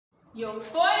Your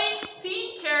phonics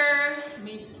teacher,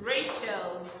 Miss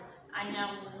Rachel, and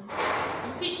I'm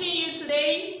teaching you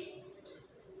today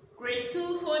grade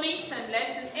 2 phonics and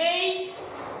lesson 8.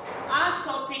 Our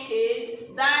topic is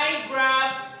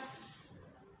digraphs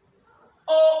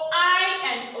OI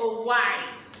and OY.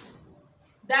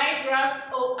 Digraphs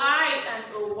OI and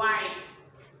OY.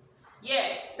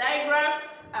 Yes, digraphs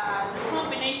are the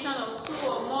combination of two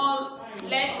or more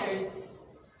letters,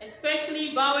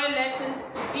 especially vowel letters,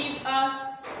 to give us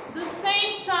the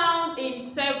same sound in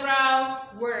several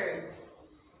words.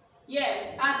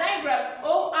 Yes, our digraphs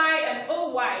OI and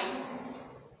OY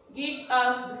gives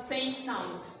us the same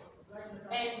sound.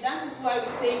 And that is why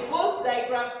we say both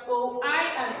digraphs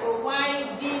OI and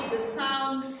OY give the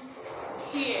sound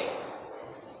here.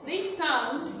 This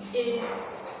sound is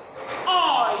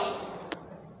OI.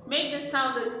 Make the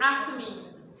sound after me.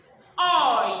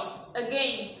 OI.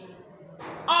 Again.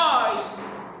 OI.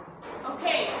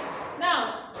 Okay.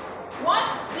 Now,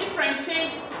 what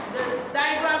differentiates the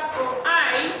digraph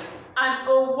OI and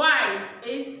OY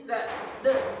is that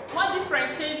what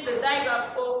differentiates the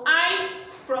digraph OI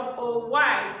from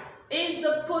OY is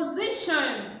the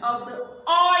position of the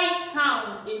OI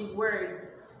sound in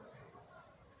words.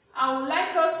 I would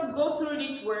like us to go through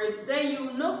these words, then you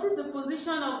will notice the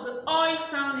position of the OI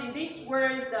sound in these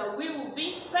words that we will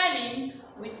be spelling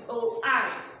with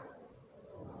OI.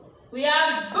 We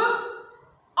have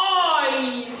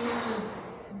oil,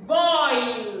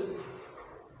 boil.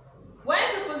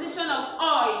 Where's the position of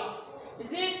oil?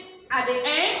 Is it at the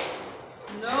end?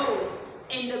 No,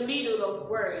 in the middle of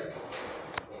words.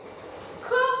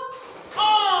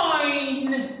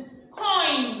 Coin,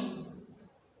 coin.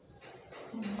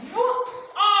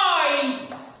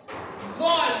 Voice,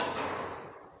 voice.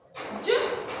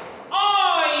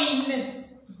 Join,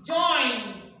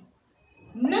 join.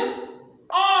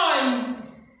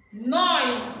 Noise,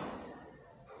 noise.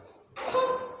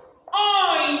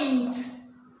 Point,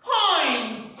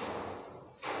 point.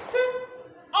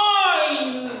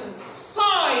 Oil,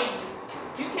 soil.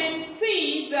 You can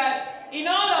see that in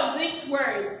all of these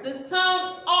words, the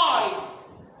sound oil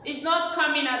is not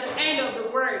coming at the end of the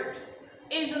word.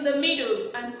 Is in the middle,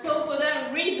 and so for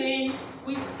that reason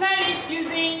we spell it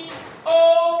using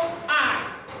OI.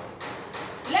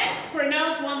 Let's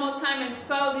pronounce one more time and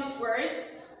spell these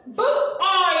words.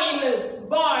 Boil,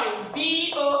 boil,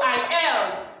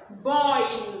 B-O-I-L,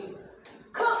 boil.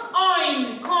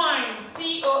 Coin, coin,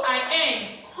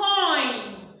 C-O-I-N,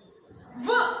 coin.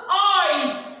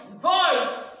 Voice,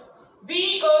 voice,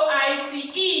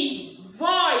 V-O-I-C-E,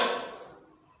 voice.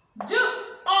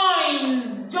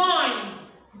 Join, join,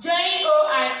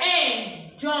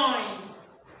 J-O-I-N, join.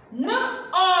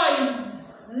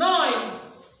 Noise,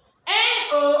 noise,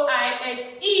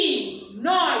 N-O-I-S-E,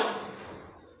 noise.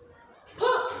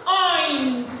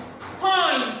 Point,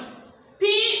 point,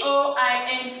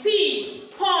 P-O-I-N-T,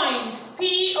 point,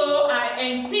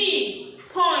 P-O-I-N-T,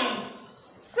 point.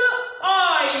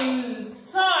 Soil,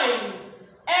 soil,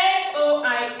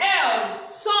 S-O-I-L,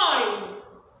 soil.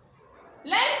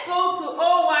 Let's go to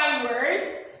OY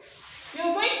words.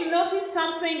 You're going to notice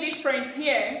something different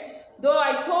here. Though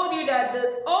I told you that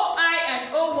the OI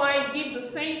and OY give the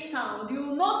same sound, you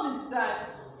will notice that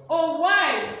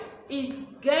OY is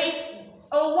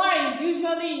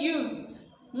usually used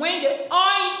when the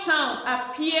OI sound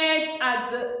appears at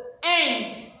the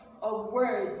end of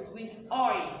words with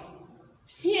OI.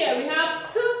 Here we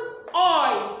have two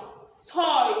OI,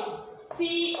 toy,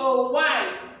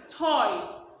 T-O-Y, toy.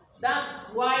 That's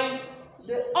why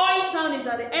the OI sound is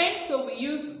at the end, so we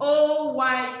use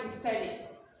OY to spell it.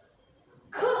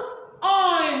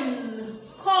 Con,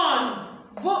 con,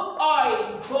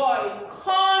 voy, boy,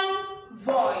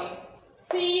 convoy,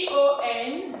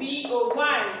 C-O-N-V-O-Y,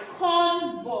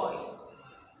 convoy.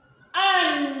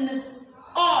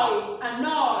 Annoy,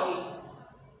 annoy,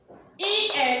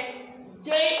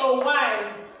 E-N-J-O-Y,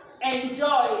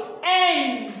 enjoy,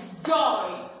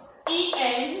 enjoy,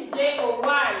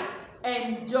 E-N-J-O-Y,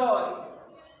 enjoy.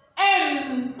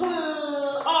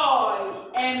 Employ,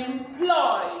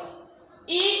 employ,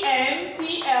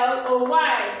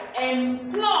 E-M-P-L-O-Y,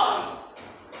 employ.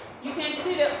 You can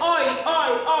see the oi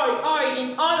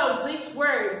in all of these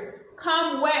words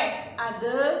come where? At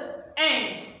the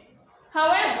end.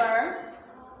 However,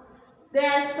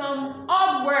 there are some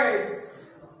odd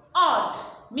words. Odd,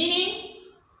 meaning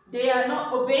they are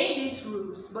not obeying these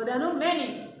rules, but there are not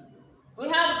many. We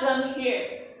have them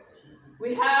here.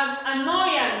 We have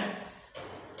annoyance,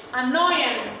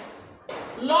 annoyance,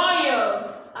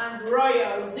 loyal, and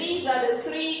royal. These are the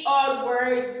three odd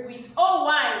words with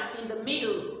OY in the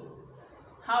middle.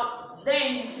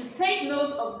 Then you should take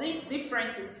note of these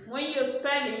differences. When you're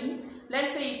spelling,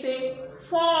 let's say you say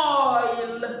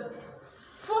foil,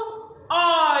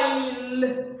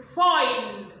 oil,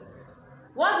 foil.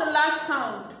 What's the last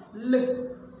sound? L.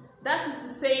 That is to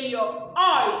say your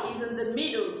I is in the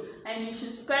middle and you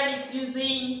should spell it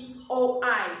using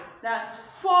OI. That's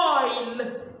foil,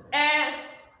 F-O-I-L,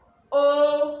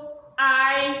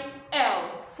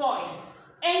 foil.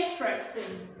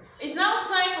 Interesting. It's now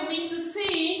time for me to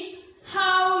see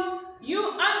how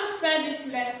you understand this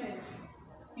lesson.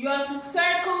 You are to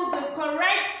circle the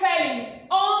correct spellings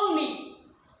only.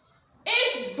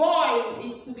 If boil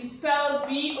is to be spelled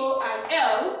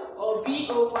B-O-I-L or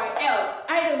B-O-Y-L,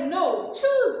 I don't know.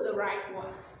 Choose the right one.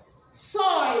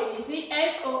 Soil, is it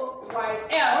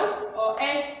S-O-Y-L or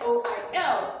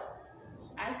S-O-I-L?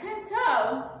 I can't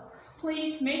tell.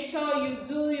 Please make sure you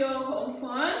do your home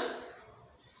fun.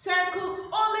 Circle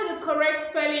only the correct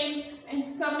spelling and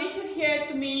submit it here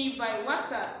to me by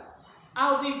WhatsApp.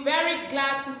 I'll be very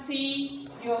glad to see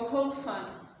your home fun.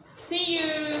 See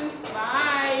you. Bye.